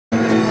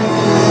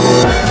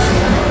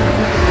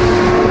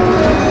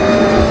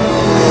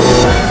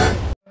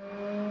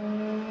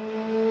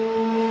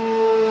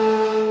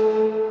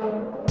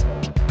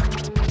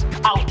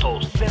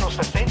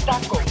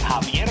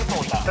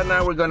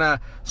we're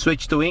gonna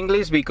switch to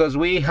English because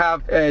we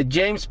have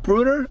James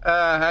Prueter,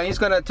 and he's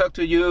gonna talk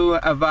to you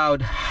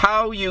about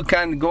how you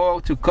can go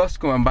to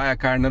Costco and buy a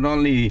car, not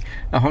only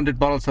 100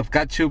 bottles of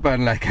ketchup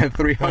and like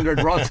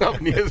 300 rolls of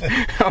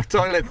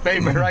toilet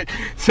paper, right?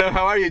 So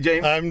how are you,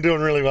 James? I'm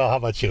doing really well. How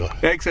about you?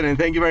 Excellent.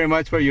 Thank you very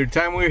much for your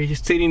time. We're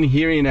sitting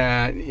here in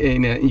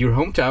your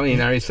hometown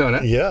in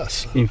Arizona.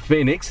 Yes. In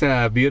Phoenix.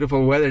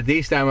 Beautiful weather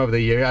this time of the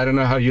year. I don't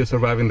know how you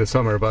survive in the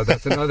summer, but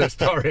that's another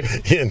story.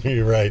 Yeah,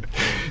 you're right.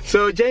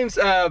 So James,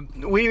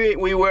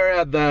 we were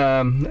at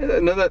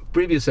another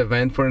previous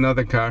event for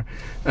another car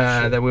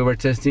that we were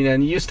testing,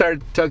 and you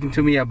started talking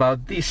to me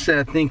about this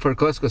thing for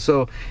Costco.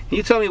 So can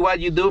you tell me what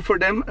you do for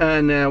them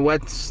and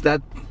what's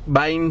that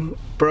buying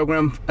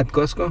program at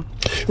Costco?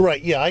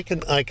 Right. Yeah,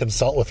 I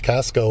consult with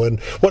Costco, and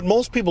what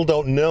most people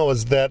don't know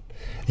is that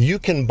you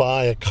can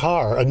buy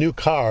a new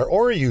car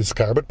or a used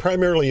car, but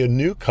primarily a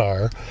new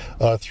car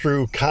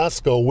through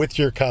Costco with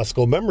your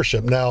Costco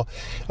membership. Now,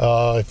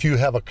 if you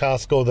have a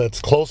Costco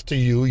that's close to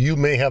you, you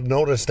may have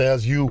noticed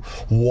as you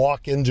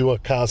walk into a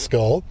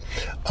Costco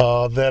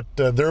that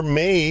there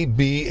may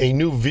be a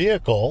new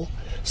vehicle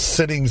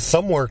sitting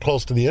somewhere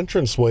close to the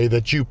entranceway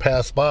that you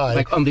pass by.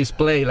 Like on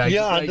display, like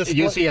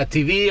you see a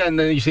TV and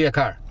then you see a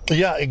car.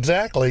 Yeah,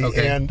 exactly.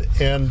 Okay.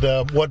 And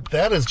what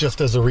that is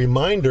just as a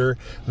reminder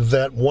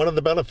that one of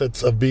the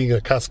benefits of being a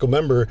Costco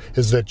member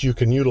is that you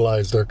can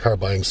utilize their car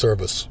buying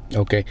service.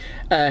 Okay.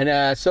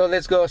 And so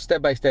let's go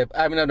step by step.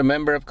 I'm not a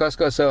member of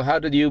Costco, so how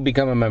did you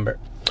become a member?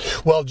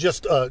 Well,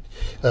 just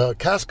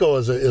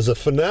Costco is a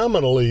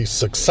phenomenally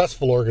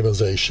successful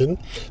organization.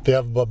 They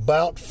have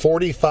about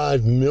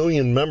 45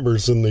 million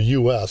members in the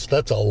U.S.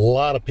 That's a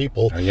lot of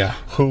people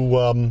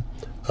who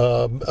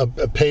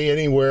pay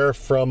anywhere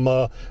from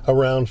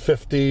around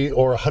 $50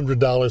 or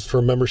 $100 for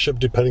a membership,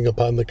 depending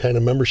upon the kind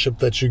of membership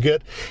that you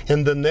get.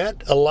 And then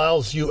that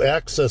allows you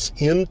access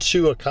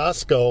into a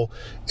Costco,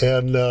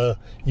 and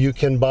you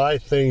can buy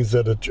things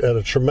at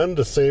a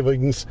tremendous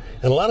savings.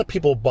 And a lot of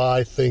people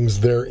buy things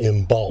there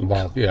in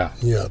bulk. Yeah.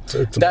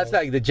 It's that's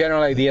like the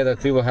general idea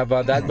that people have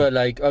about that, but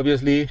like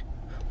obviously,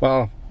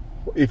 well,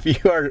 if you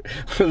are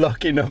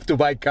lucky enough to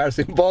buy cars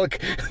in bulk,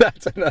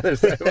 that's another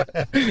story.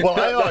 Well,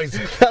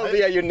 that'll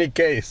be a unique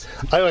case.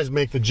 I always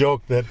make the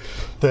joke that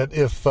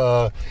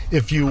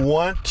if you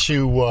want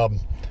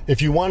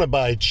to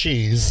buy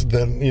cheese,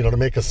 then to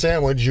make a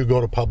sandwich, you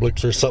go to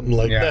Publix or something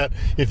like that.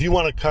 If you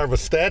want to carve a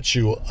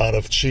statue out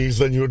of cheese,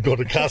 then you would go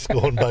to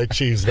Costco and buy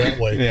cheese that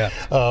way.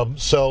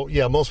 So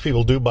most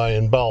people do buy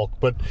in bulk,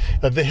 but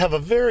they have a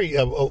very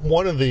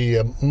one of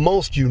the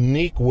most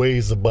unique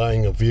ways of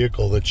buying a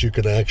vehicle that you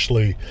can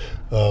actually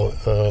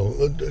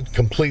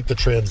complete the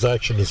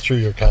transaction is through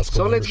your Costco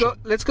membership. So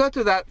let's go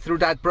through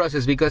that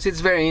process, because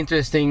it's very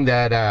interesting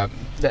that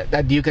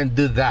that you can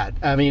do that.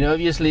 I mean,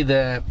 obviously,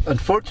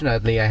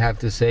 unfortunately, I have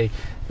to say,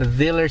 the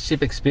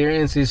dealership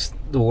experience is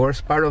the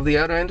worst part of the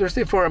auto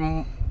industry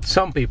for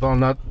some people,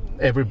 not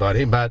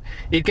everybody, but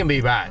it can be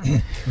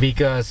bad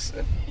because,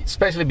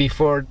 especially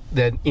before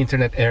the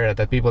internet era,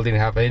 that people didn't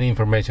have any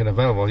information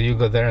available. You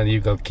go there and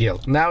you got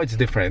killed. Now it's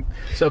different.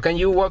 So can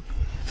you walk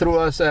through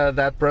us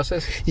that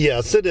process?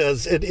 Yes, it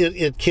is.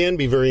 It can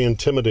be very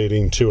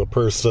intimidating to a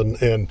person,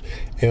 and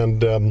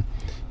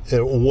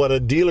what a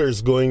dealer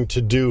is going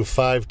to do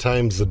 5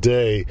 times a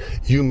day,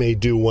 you may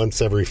do once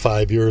every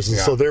 5 years, and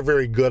so they're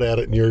very good at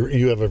it, and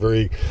you have a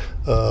very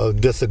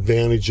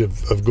disadvantage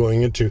of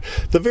going into.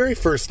 The very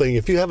first thing,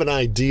 if you have an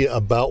idea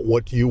about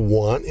what you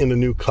want in a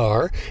new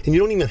car, and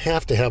you don't even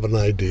have to have an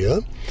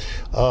idea,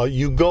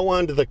 you go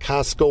onto the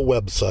Costco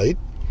website,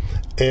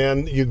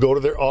 and you go to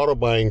their auto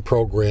buying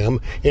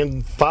program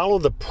and follow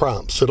the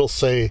prompts. It'll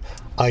say,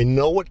 I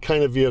know what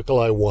kind of vehicle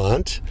I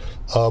want.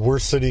 We're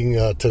sitting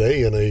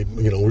today in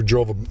we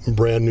drove a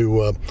brand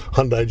new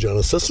Hyundai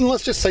Genesis, and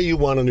let's just say you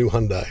want a new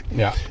Hyundai.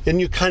 Yeah.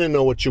 And you kind of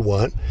know what you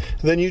want.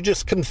 And then you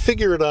just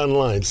configure it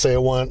online. Say I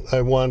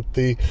want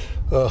the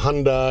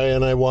Hyundai,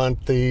 and I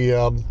want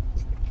a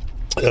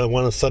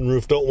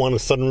sunroof, don't want a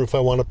sunroof, I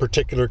want a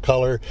particular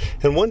color.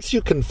 And once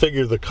you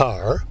configure the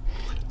car,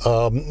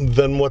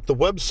 then what the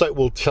website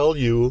will tell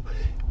you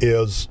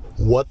is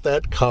what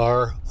that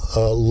car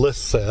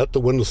lists at, the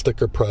window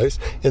sticker price,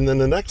 and then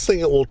the next thing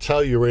it will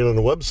tell you right on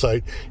the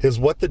website is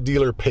what the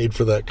dealer paid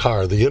for that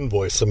car, the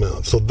invoice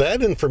amount. So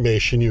that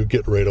information you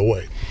get right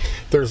away.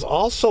 There's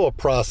also a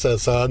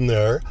process on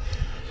there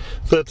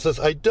that says,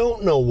 I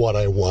don't know what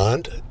I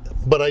want,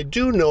 but I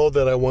do know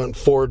that I want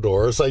 4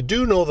 doors. I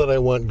do know that I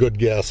want good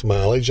gas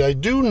mileage. I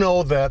do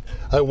know that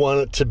I want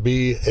it to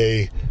be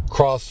a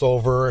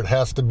crossover. It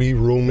has to be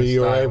roomy,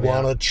 or I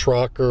want a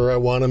truck, or I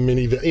want a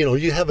minivan.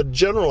 You have a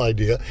general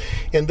idea,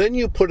 and then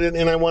you put in,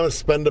 and I want to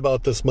spend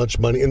about this much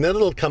money, and then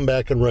it'll come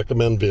back and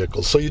recommend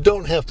vehicles. So you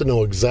don't have to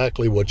know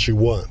exactly what you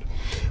want.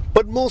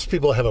 But most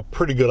people have a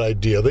pretty good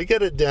idea. They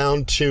get it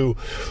down to,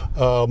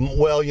 I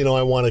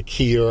want a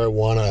Kia, or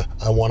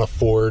I want a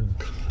Ford.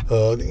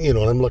 And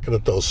I'm looking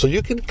at those. So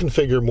you can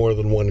configure more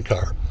than one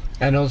car.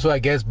 And also, I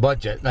guess,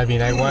 budget. I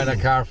mean, I want a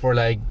car for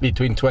like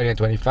between 20 and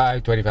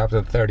 25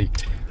 to 30.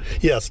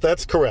 Yes,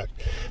 that's correct.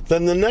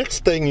 Then the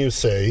next thing you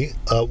say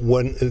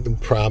when the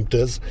prompt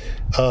is,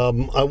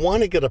 I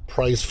want to get a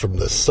price from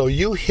this. So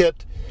you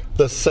hit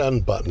the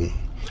send button.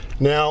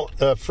 Now,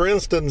 for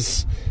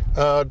instance,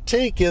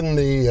 take in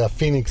the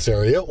Phoenix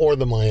area or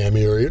the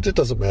Miami area, it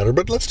doesn't matter,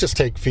 but let's just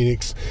take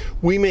Phoenix.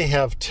 We may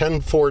have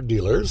 10 Ford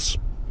dealers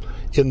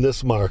in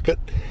this market,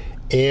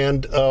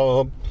 and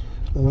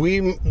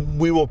we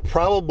will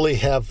probably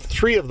have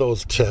 3 of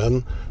those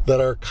 10 that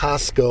are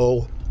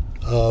Costco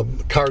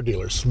car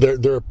dealers.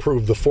 They're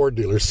approved, the Ford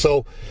dealers.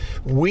 So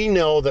we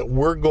know that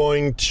we're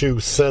going to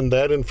send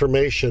that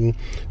information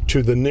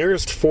to the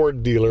nearest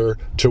Ford dealer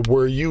to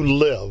where you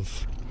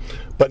live,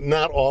 but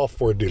not all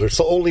Ford dealers.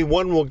 So only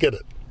one will get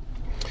it.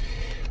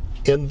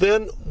 And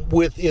then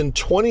within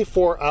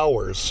 24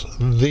 hours,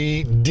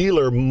 the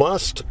dealer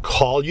must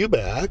call you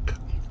back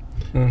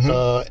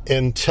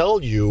and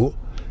tell you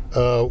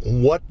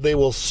what they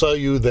will sell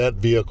you that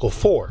vehicle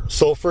for.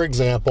 So for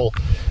example,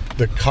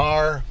 the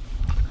car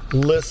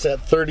lists at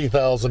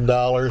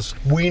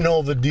 $30,000. We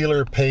know the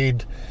dealer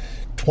paid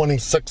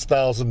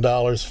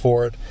 $26,000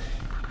 for it,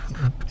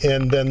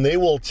 and then they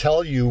will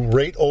tell you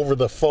right over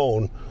the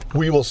phone,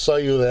 we will sell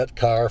you that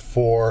car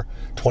for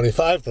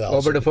 $25,000.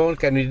 Over the phone,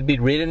 can it be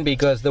written?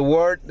 Because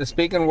the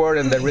speaking word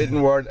and the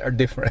written word are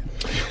different.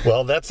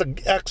 Well, that's an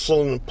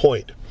excellent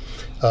point.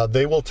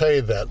 They will tell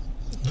you that.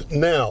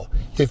 Now,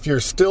 if you're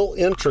still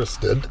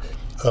interested,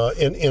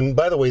 and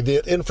by the way,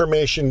 the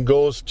information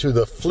goes to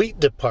the fleet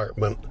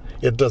department.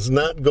 It does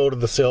not go to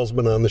the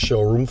salesman on the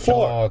showroom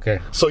floor. Oh, okay.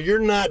 So you're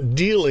not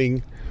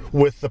dealing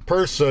with the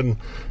person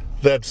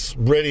that's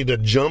ready to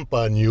jump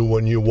on you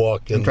when you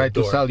walk in and try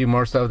the door, to sell you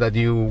more stuff that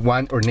you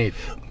want or need.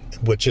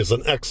 which is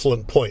an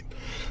excellent point.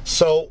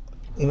 So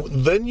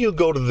then you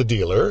go to the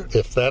dealer,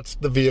 if that's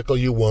the vehicle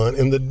you want,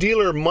 and the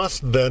dealer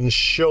must then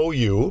show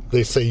you,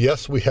 they say,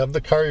 yes, we have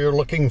the car you're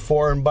looking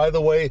for, and by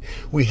the way,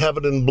 we have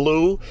it in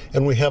blue,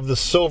 and we have the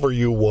silver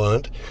you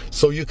want,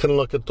 so you can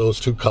look at those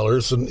 2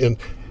 colors, and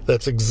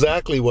that's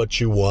exactly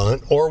what you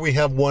want. Or we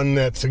have one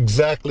that's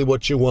exactly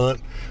what you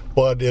want,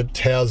 but it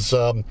has,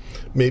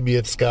 maybe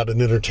it's got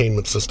an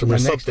entertainment system or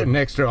something. An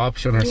extra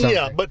option or something.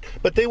 Yeah,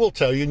 but they will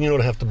tell you, and you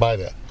don't have to buy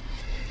that.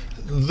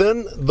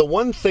 Then the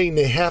one thing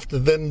they have to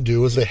then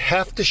do is they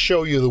have to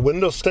show you the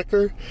window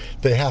sticker,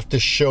 they have to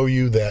show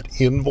you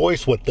that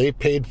invoice, what they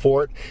paid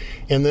for it,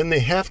 and then they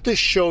have to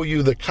show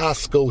you the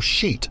Costco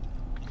sheet.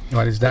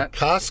 What is that? The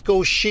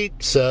Costco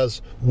sheet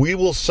says, we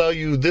will sell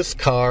you this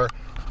car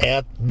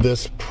at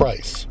this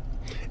price.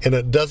 And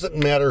it doesn't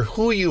matter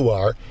who you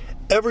are,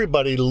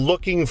 everybody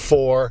looking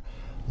for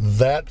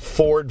that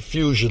Ford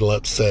Fusion,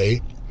 let's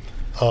say,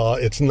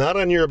 it's not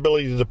on your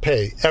ability to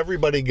pay.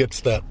 Everybody gets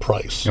that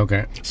price.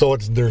 Okay. So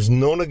there's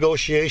no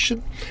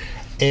negotiation.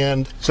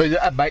 And so,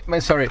 at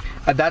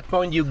that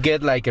point, you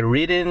get like a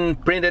written,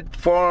 printed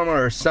form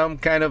or some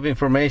kind of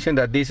information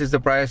that this is the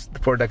price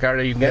for the car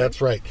that you get?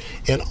 That's right.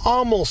 And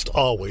almost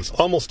always,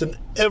 almost in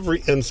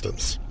every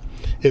instance,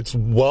 it's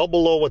well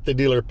below what the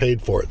dealer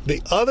paid for it.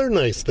 The other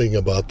nice thing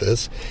about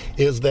this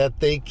is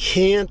that they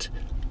can't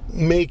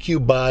make you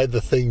buy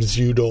the things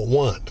you don't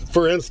want.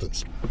 For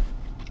instance,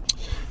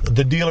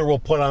 the dealer will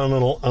put on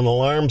an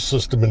alarm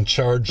system and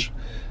charge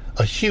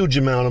a huge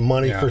amount of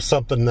money for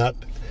something that,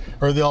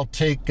 or they'll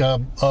take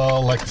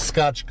like a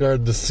Scotch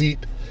Guard, the seat,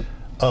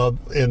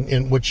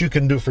 in which you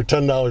can do for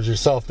 $10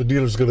 yourself. The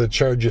dealer's going to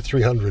charge you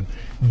 $300.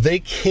 They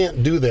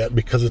can't do that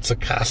because it's a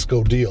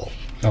Costco deal.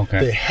 Okay.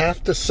 They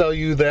have to sell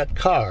you that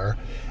car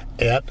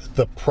at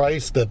the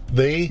price that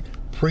they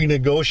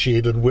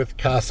pre-negotiated with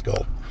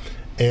Costco.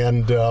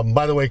 And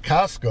by the way,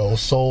 Costco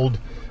sold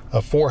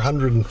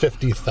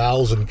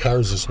 450,000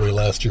 cars this way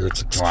last year.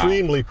 It's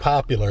extremely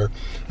popular,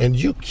 and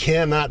you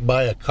cannot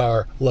buy a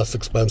car less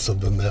expensive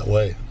than that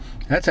way.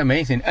 That's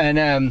amazing.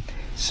 And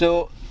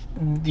so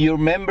your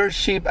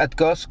membership at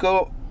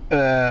Costco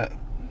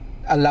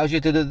allows you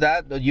to do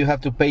that, or you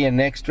have to pay an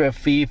extra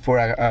fee for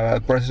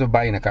a process of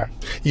buying a car?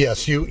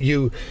 Yes, you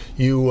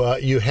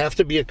have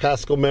to be a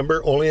Costco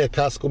member. Only a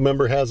Costco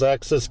member has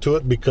access to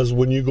it, because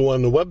when you go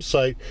on the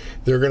website,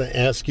 they're going to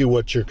ask you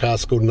what your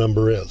Costco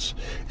number is,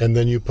 and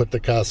then you put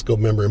the Costco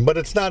member in. But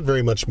it's not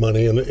very much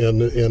money, and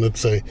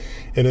it's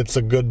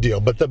a good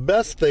deal. But the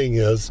best thing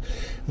is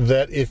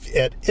that if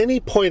at any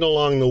point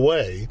along the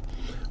way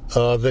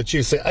that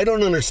you say, I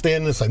don't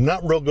understand this, I'm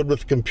not real good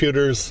with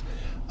computers,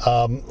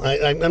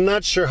 I'm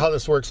not sure how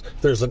this works,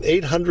 there's an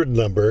 800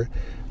 number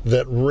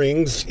that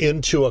rings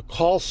into a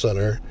call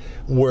center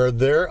where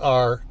there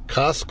are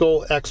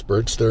Costco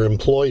experts, their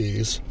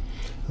employees,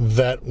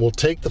 that will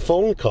take the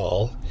phone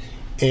call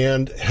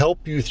and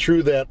help you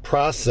through that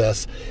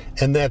process.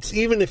 And that's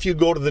even if you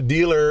go to the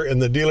dealer and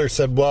the dealer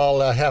said, well,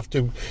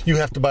 you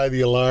have to buy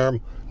the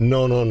alarm.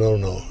 No.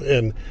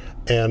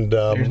 And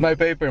here's my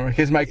paper.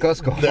 Here's my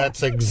Costco.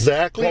 That's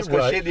exactly Costco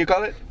right. Sheet, you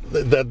call it?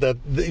 That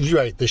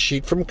right. The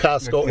sheet from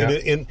Costco,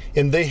 yeah.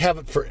 And they have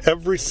it for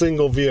every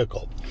single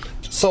vehicle.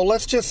 So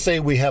let's just say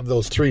we have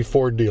those 3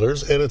 Ford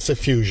dealers, and it's a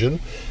fusion.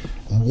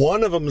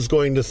 One of them is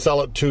going to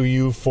sell it to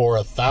you for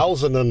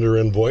 $1,000 under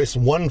invoice,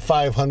 one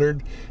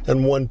 $500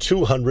 and one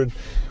 $200.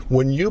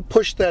 When you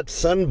push that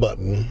send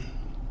button,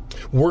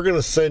 we're going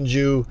to send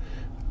you,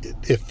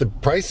 if the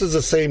price is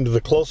the same, to the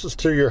closest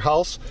to your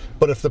house,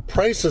 but if the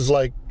price is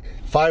like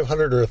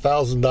 $500 or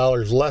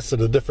 $1,000 less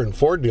at a different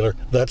Ford dealer,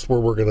 that's where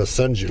we're going to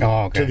send you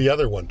to the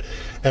other one.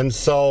 And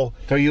so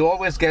you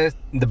always get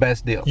the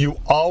best deal. You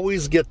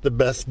always get the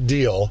best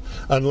deal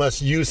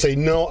unless you say,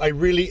 no, I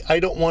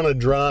don't want to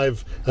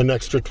drive an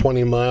extra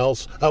 20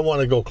 miles. I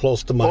want to go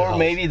close to my house. Or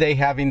maybe they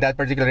have in that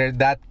particular,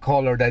 that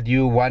color that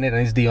you wanted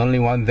and it's the only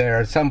one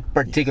there, some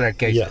particular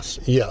case.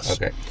 Yes.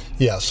 Okay.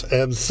 Yes.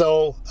 And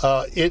so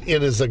it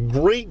is a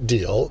great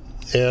deal.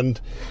 And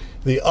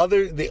the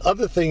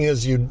other thing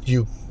is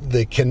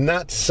they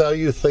cannot sell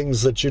you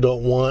things that you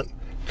don't want.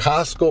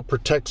 Costco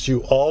protects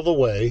you all the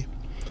way,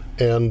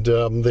 and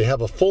they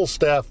have a full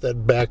staff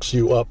that backs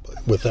you up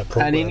with that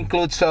program. And it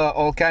includes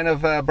all kind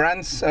of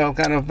brands, all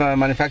kind of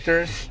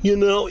manufacturers? You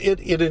know, it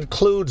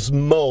includes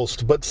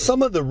most, but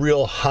some of the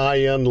real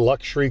high-end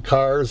luxury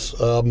cars,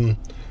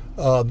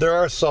 there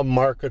are some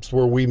markets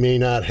where we may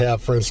not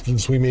have, for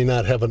instance, we may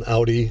not have an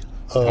Audi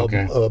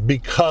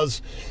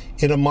because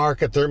in a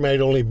market there might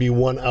only be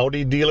one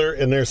Audi dealer,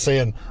 and they're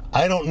saying,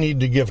 I don't need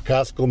to give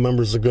Costco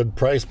members a good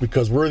price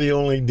because we're the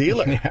only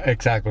dealer. Yeah,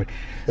 exactly.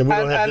 And we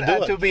don't have to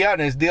do it. To be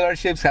honest,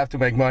 dealerships have to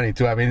make money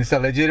too. I mean, it's a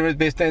legitimate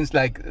business.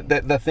 Like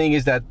the thing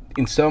is that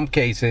in some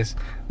cases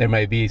there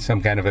might be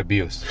some kind of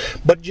abuse.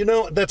 But you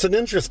know, that's an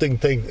interesting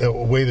thing,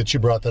 way that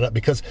you brought that up,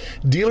 because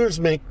dealers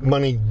make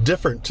money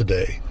different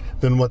today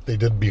than what they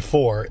did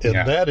before, and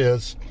that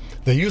is,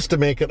 they used to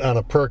make it on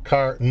a per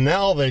car.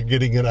 Now they're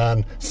getting it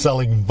on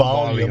selling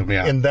volume.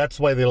 And that's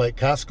why they like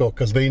Costco,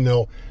 because they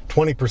know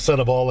 20%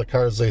 of all the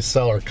cars they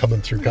sell are coming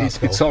through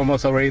Costco. It's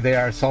almost already they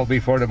are sold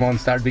before the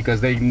month starts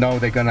because they know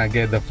they're going to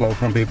get the flow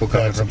from people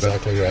coming from That's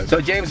exactly right.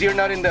 So, James, you're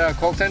not in the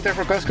call center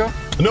for Costco?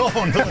 No.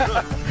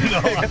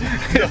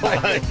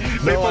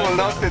 People will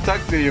love to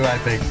talk to you, I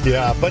think.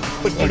 Yeah, but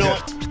you know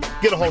what?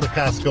 Get a hold of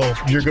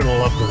Costco. You're going to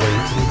love the way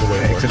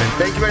it works. Excellent.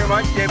 Thank you very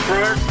much, James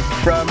Prueter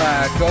from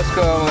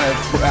Costco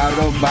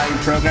Auto Buying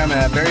Program.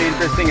 Very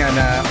interesting, and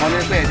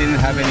honestly, I didn't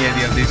have any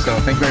idea of this, so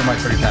thank you very much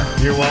for your time.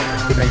 You're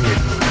welcome. Thank you.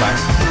 Bye.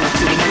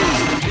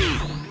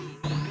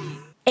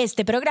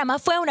 Este programa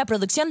fue una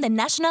producción de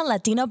National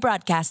Latino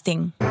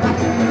Broadcasting.